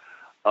one,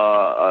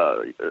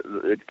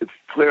 it's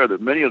clear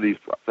that many of these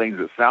things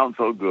that sound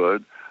so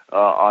good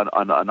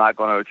are not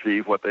going to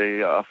achieve what they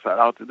set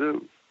out to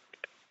do.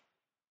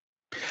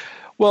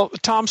 Well,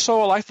 Tom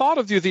Sowell, I thought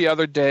of you the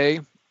other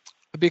day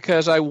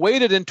because I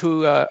waded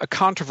into a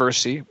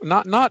controversy,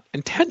 not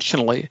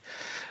intentionally,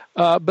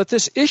 but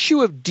this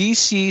issue of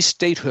D.C.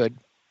 statehood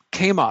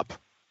came up.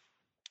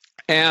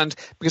 And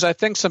because I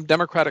think some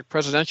Democratic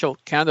presidential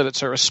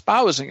candidates are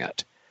espousing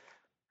it.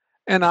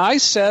 And I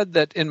said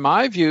that, in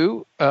my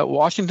view,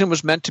 Washington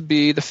was meant to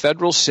be the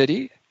federal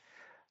city.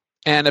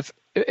 And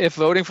if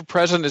voting for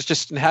president is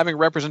just having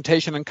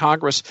representation in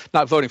Congress,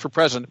 not voting for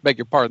president, beg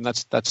your pardon,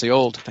 that's the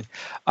old thing.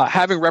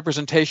 Having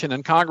representation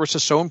in Congress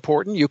is so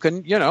important, you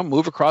can,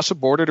 move across the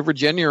border to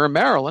Virginia or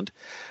Maryland.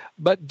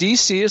 But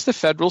D.C. is the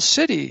federal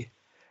city.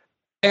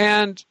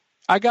 And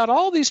I got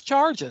all these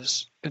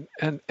charges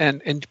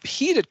and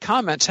heated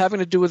comments having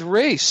to do with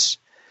race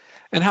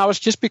and how it's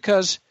just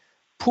because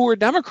poor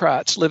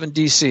Democrats live in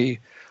D.C.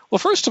 Well,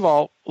 first of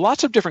all,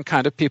 lots of different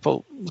kinds of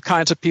people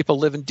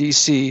live in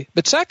D.C.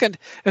 But second,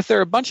 if there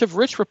are a bunch of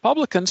rich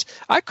Republicans,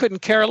 I couldn't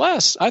care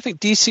less. I think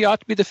D.C.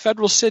 ought to be the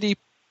federal city,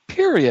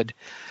 period.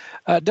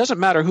 It doesn't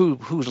matter who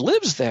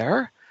lives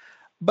there.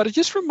 But it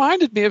just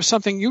reminded me of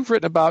something you've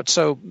written about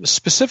so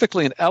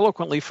specifically and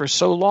eloquently for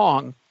so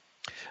long,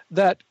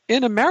 that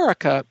in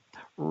America,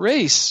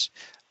 race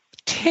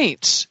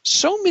taints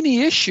so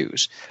many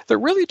issues that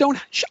really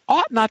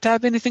ought not to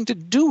have anything to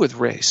do with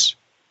race.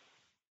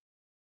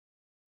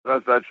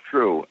 That's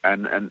true,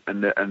 and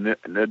beyond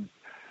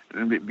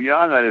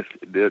that,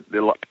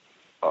 they're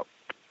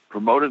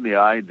promoting the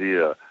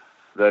idea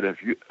that if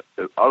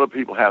other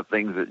people have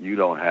things that you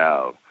don't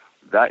have,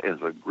 that is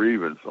a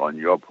grievance on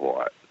your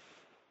part,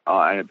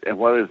 and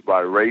whether it's by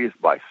race,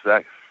 by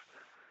sex,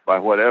 by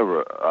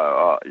whatever,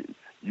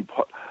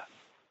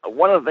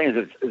 one of the things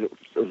is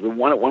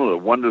one of the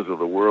wonders of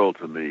the world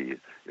to me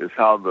is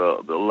how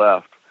the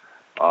left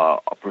are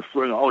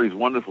pursuing all these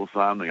wonderful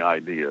sounding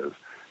ideas.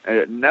 And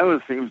it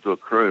never seems to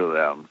occur to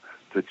them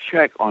to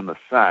check on the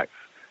facts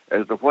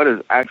as to what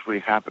is actually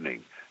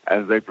happening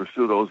as they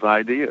pursue those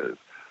ideas.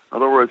 In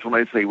other words, when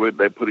they say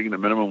they're putting the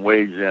minimum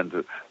wage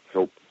in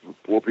so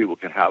poor people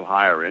can have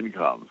higher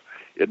incomes,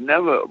 it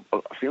never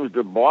seems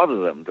to bother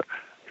them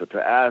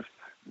to ask,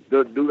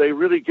 do they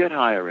really get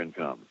higher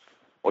incomes?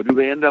 Or do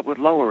they end up with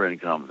lower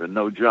incomes and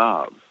no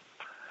jobs?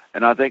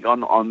 And I think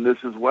on this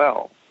as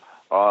well.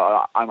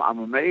 I'm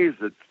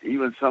amazed that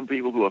even some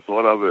people who are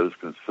thought of as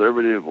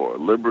conservative or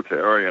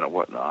libertarian or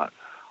whatnot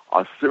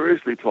are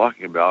seriously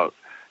talking about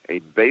a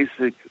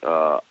basic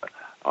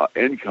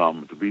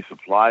income to be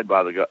supplied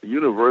by the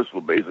universal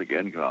basic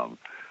income,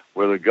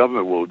 where the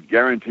government will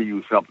guarantee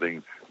you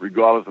something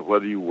regardless of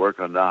whether you work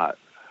or not.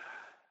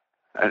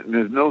 And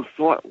there's no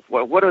thought,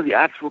 what are the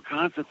actual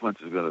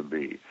consequences going to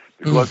be?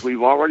 Because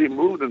we've already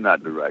moved in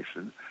that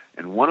direction.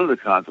 And one of the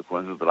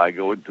consequences that I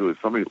go into is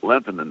something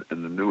length in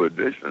the new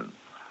edition,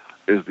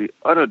 is the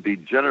utter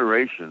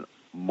degeneration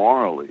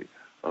morally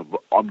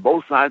on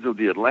both sides of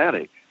the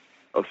Atlantic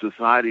of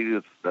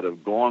societies that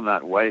have gone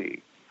that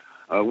way.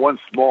 One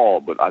small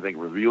but I think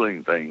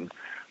revealing thing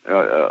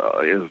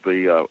is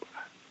the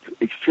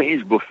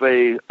exchange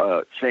buffet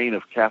chain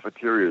of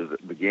cafeterias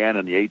that began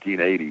in the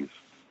 1880s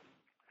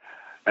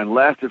and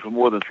lasted for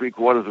more than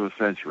 3/4 of a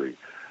century.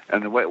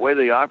 And the way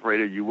they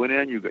operated, you went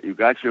in, you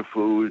got your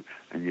food,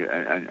 and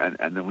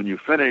then when you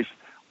finished,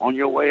 on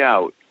your way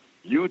out,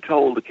 you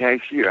told the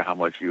cashier how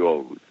much you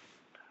owed.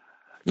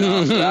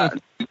 Now,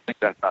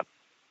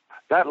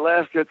 that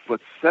lasted for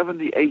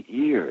 78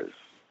 years.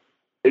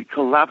 It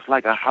collapsed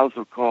like a house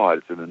of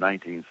cards in the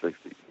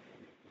 1960s,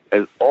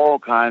 as all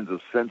kinds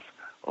of sense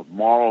of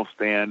moral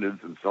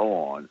standards and so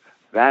on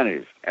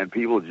vanished, and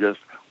people just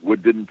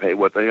didn't pay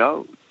what they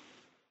owed.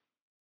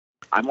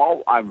 I'm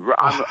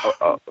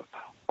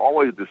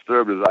always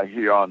disturbed as I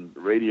hear on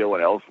radio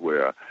and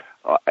elsewhere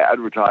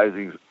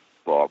advertising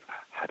for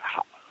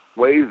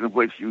ways in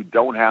which you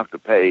don't have to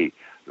pay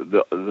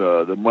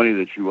the money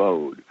that you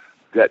owed,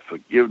 debt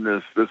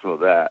forgiveness, this or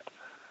that.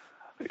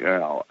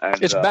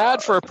 And it's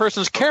bad for a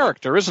person's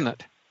character, isn't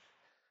it?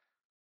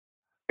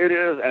 It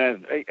is,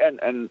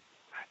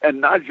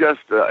 and not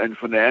just in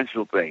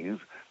financial things,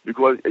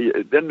 because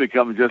it then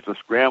becomes just a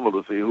scramble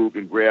to see who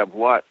can grab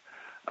what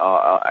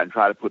and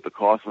try to put the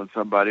cost on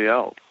somebody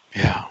else.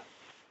 Yeah.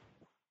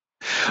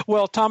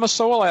 Well, Thomas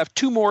Sowell, I have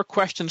two more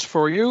questions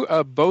for you,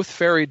 both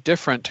very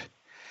different.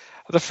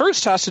 The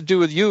first has to do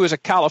with you as a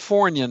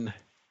Californian.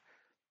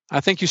 I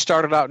think you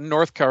started out in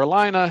North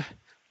Carolina,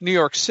 New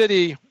York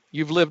City.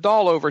 You've lived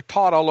all over,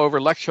 taught all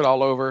over, lectured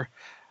all over.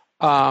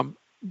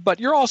 but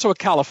you're also a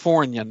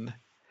Californian,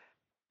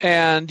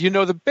 and you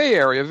know the Bay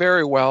Area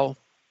very well.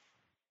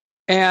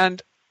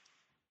 And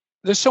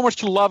there's so much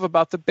to love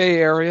about the Bay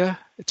Area.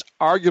 It's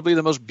arguably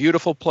the most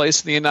beautiful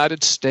place in the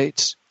United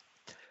States.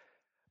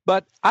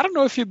 But I don't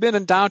know if you've been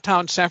in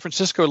downtown San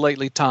Francisco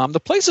lately, Tom. The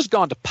place has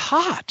gone to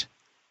pot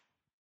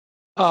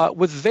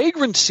with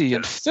vagrancy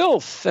and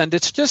filth, and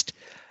it's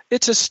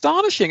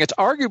astonishing. It's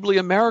arguably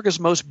America's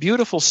most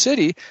beautiful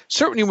city,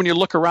 certainly when you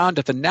look around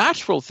at the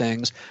natural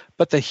things,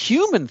 but the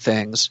human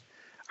things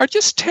are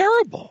just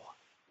terrible.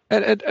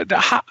 And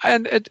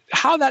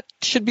how that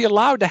should be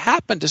allowed to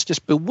happen is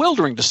just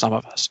bewildering to some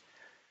of us.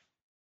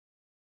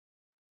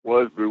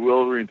 Well, it's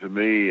bewildering to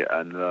me,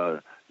 and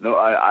no,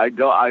 I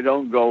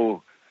don't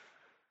go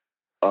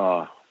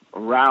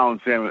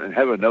around and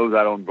heaven knows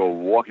I don't go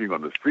walking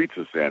on the streets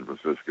of San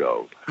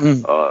Francisco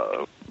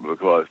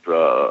because,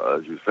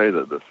 as you say,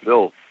 the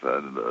filth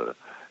and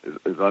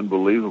is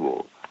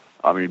unbelievable.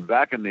 I mean,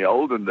 back in the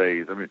olden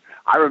days,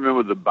 I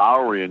remember the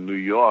Bowery in New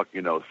York,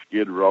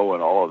 Skid Row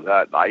and all of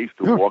that. And I used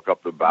to walk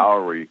up the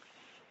Bowery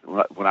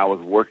when I was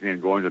working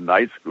and going to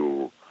night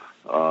school.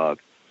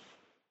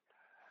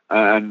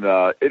 And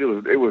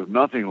it was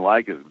nothing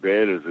like as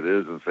bad as it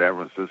is in San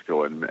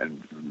Francisco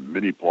and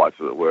many parts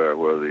of it where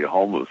the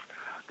homeless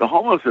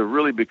have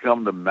really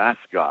become the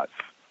mascots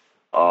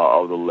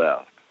of the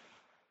left.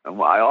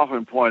 And I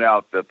often point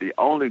out that the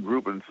only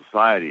group in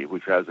society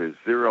which has a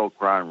zero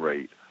crime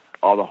rate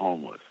are the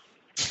homeless.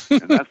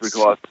 And that's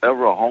because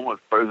whenever a homeless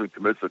person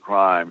commits a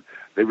crime,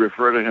 they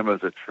refer to him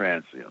as a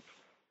transient.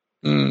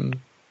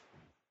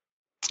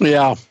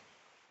 Yeah.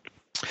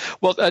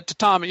 Well,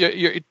 Tom,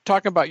 you're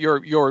talking about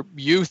your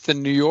youth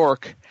in New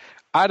York.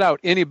 I doubt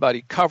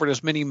anybody covered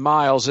as many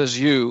miles as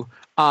you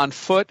on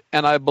foot,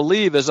 and I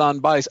believe is on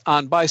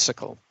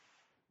bicycle.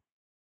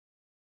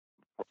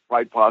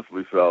 Quite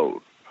possibly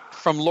so.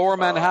 From Lower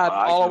Manhattan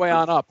all the way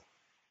on up.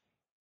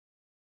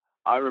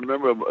 I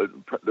remember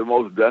the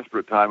most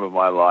desperate time of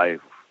my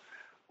life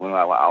when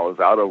I was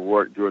out of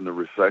work during the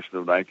recession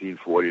of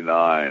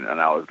 1949,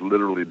 and I was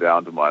literally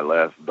down to my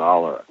last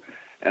dollar.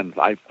 And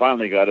I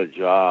finally got a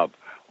job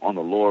on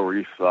the Lower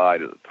East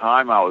Side. At the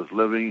time, I was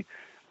living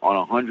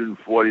on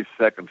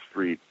 142nd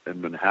Street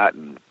in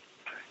Manhattan,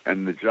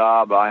 and the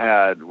job I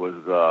had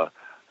was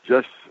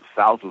just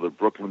south of the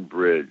Brooklyn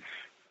Bridge.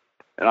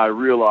 And I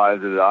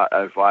realized that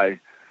if I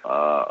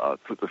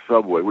took the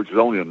subway, which was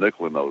only a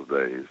nickel in those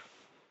days,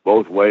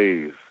 both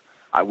ways,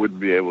 I wouldn't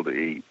be able to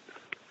eat.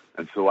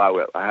 And so I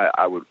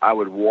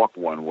would walk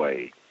one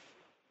way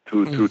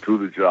to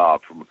the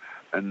job.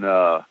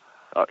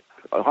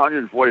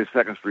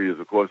 142nd Street is,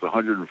 of course,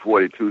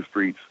 142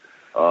 streets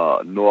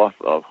north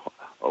of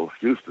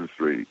Houston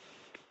Street.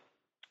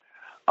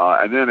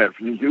 And then at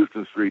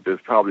Houston Street,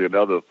 there's probably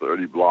another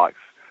 30 blocks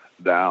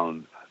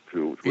down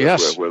to where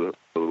the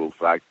little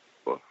factory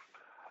was.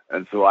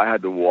 And so I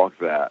had to walk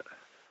that.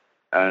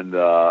 And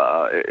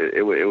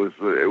it was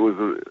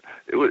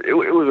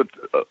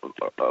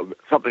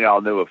something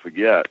I'll never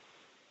forget.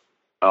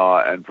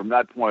 And from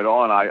that point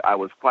on, I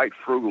was quite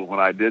frugal when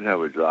I did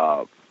have a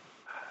job.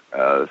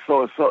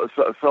 So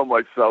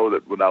much so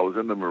that when I was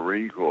in the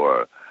Marine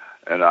Corps,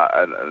 and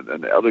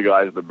the other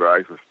guys in the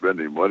barracks were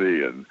spending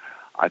money, and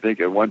I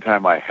think at one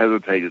time I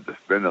hesitated to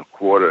spend a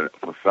quarter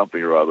for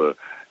something or other,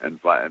 and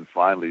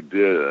finally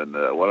did. And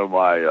one of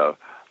my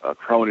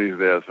cronies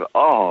there said,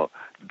 "Oh,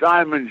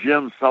 Diamond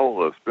Jim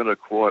Sowell spent a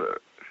quarter."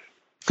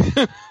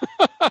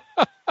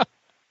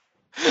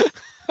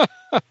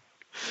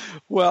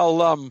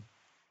 Well,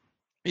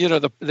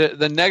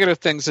 the negative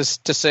things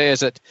to say is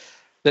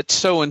that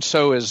so and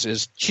so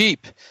is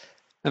cheap,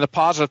 and the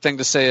positive thing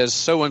to say is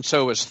so and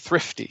so is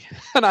thrifty.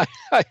 And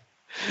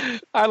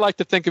I like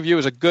to think of you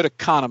as a good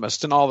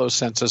economist in all those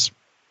senses.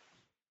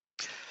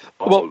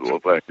 Well,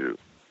 thank you.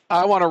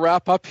 I want to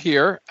wrap up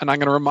here, and I'm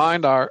going to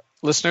remind our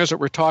listeners that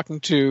we're talking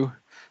to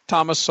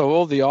Thomas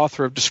Sowell, the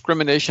author of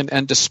Discrimination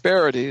and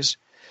Disparities.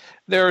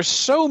 There are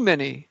so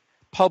many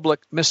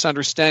public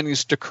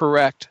misunderstandings to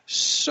correct,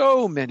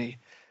 so many.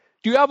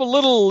 Do you have a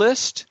little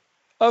list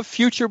of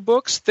future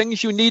books,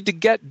 things you need to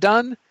get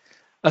done,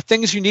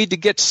 things you need to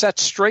get set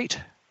straight?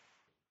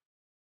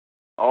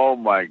 Oh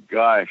my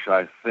gosh,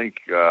 I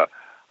think for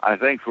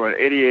an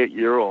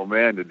 88-year-old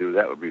man to do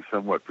that would be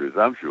somewhat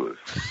presumptuous.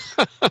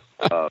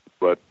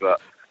 But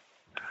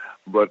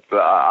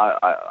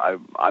I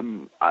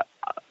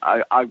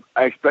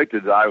expect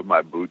to die with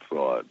my boots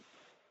on.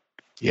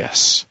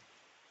 Yes.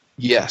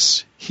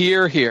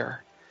 Hear,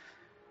 hear.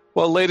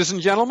 Well, ladies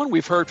and gentlemen,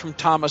 we've heard from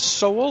Thomas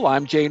Sowell.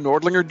 I'm Jay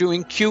Nordlinger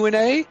doing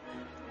Q&A.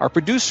 Our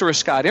producer is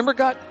Scott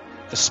Immergut.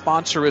 The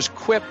sponsor is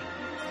Quip.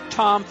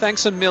 Tom,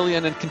 thanks a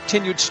million, and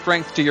continued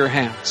strength to your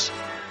hands.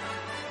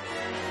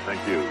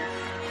 Thank you.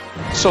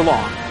 So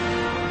long.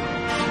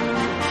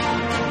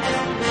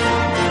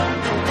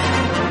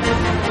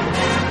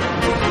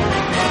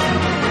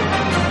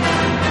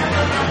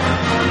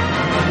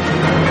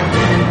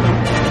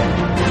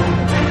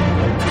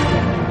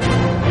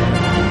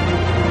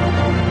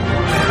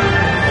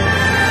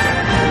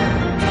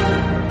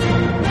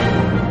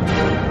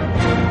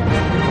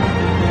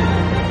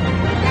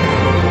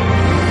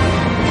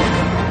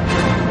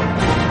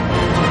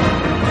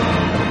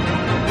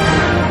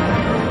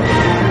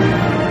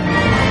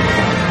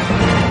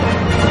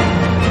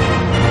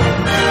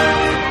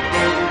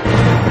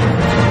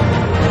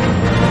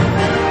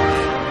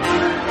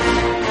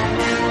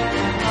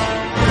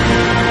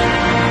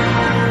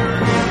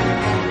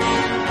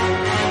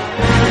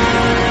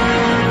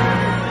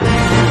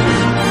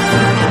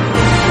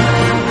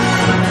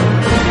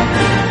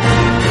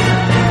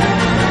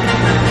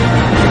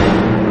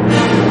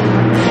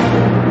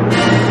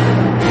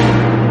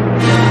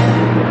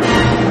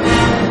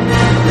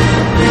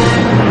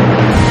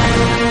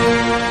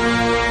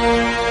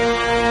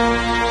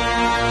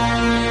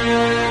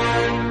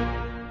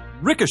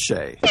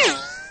 Ricochet.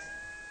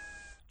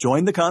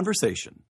 Join the conversation.